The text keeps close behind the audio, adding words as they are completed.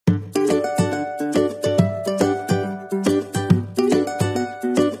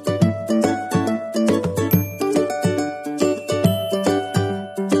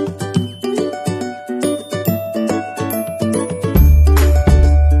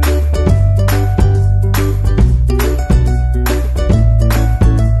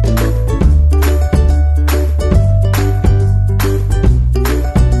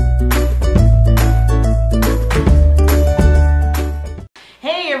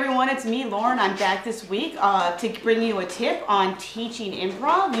everyone, it's me, Lauren. I'm back this week to bring you a tip on teaching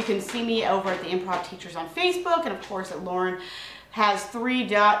improv. You can see me over at the Improv Teachers on Facebook and of course at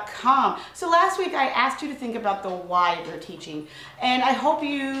laurenhas3.com. So last week I asked you to think about the why of your teaching, and I hope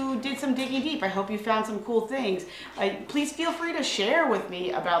you did some digging deep. I hope you found some cool things. Please feel free to share with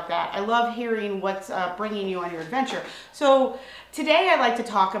me about that. I love hearing what's bringing you on your adventure. So today I'd like to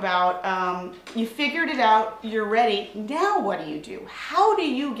talk about, you figured it out, you're ready, now what do you do? How do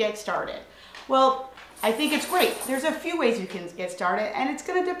you get started? Well, I think it's great. There's a few ways you can get started, and it's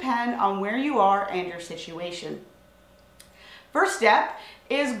going to depend on where you are and your situation. First step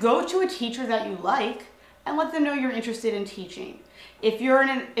is go to a teacher that you like and let them know you're interested in teaching. If you're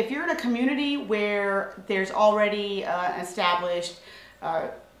in a community where there's already established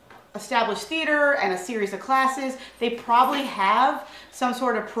theater and a series of classes, they probably have some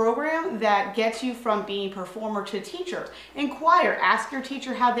sort of program that gets you from being performer to teacher. Inquire, ask your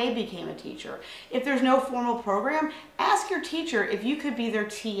teacher how they became a teacher. If there's no formal program, ask your teacher if you could be their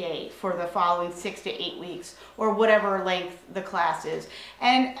TA for the following 6 to 8 weeks or whatever length the class is.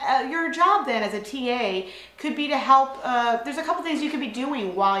 And your job then as a TA could be to help, there's a couple things you could be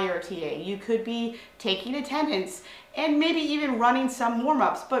doing while you're a TA. You could be taking attendance and maybe even running some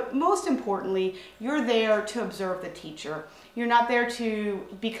warm-ups, but most importantly, you're there to observe the teacher. You're not there to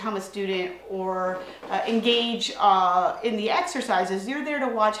become a student or engage in the exercises. You're there to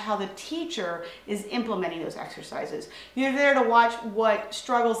watch how the teacher is implementing those exercises. You're there to watch what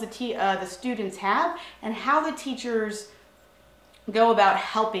struggles the students have and how the teachers go about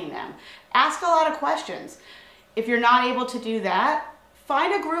helping them. Ask a lot of questions. If you're not able to do that,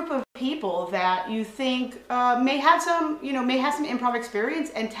 find a group of people that you think may have some improv experience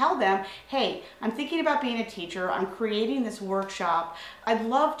and tell them, hey, I'm thinking about being a teacher. I'm creating this workshop. I'd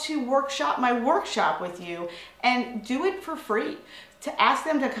love to workshop my workshop with you, and do it for free. To ask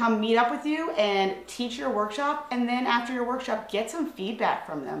them to come meet up with you and teach your workshop, and then after your workshop, get some feedback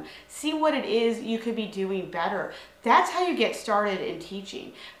from them. See what it is you could be doing better. That's how you get started in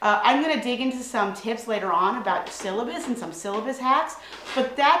teaching. I'm going to dig into some tips later on about syllabus and some syllabus hacks,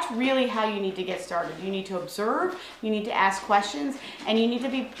 but that's really how you need to get started. You need to observe, you need to ask questions, and you need to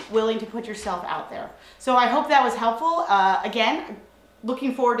be willing to put yourself out there. So I hope that was helpful. Again,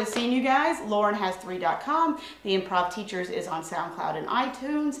 looking forward to seeing you guys. LaurenHas3.com. The Improv Teachers is on SoundCloud and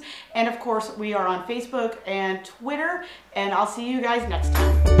iTunes. And of course, we are on Facebook and Twitter. And I'll see you guys next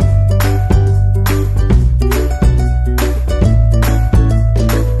time.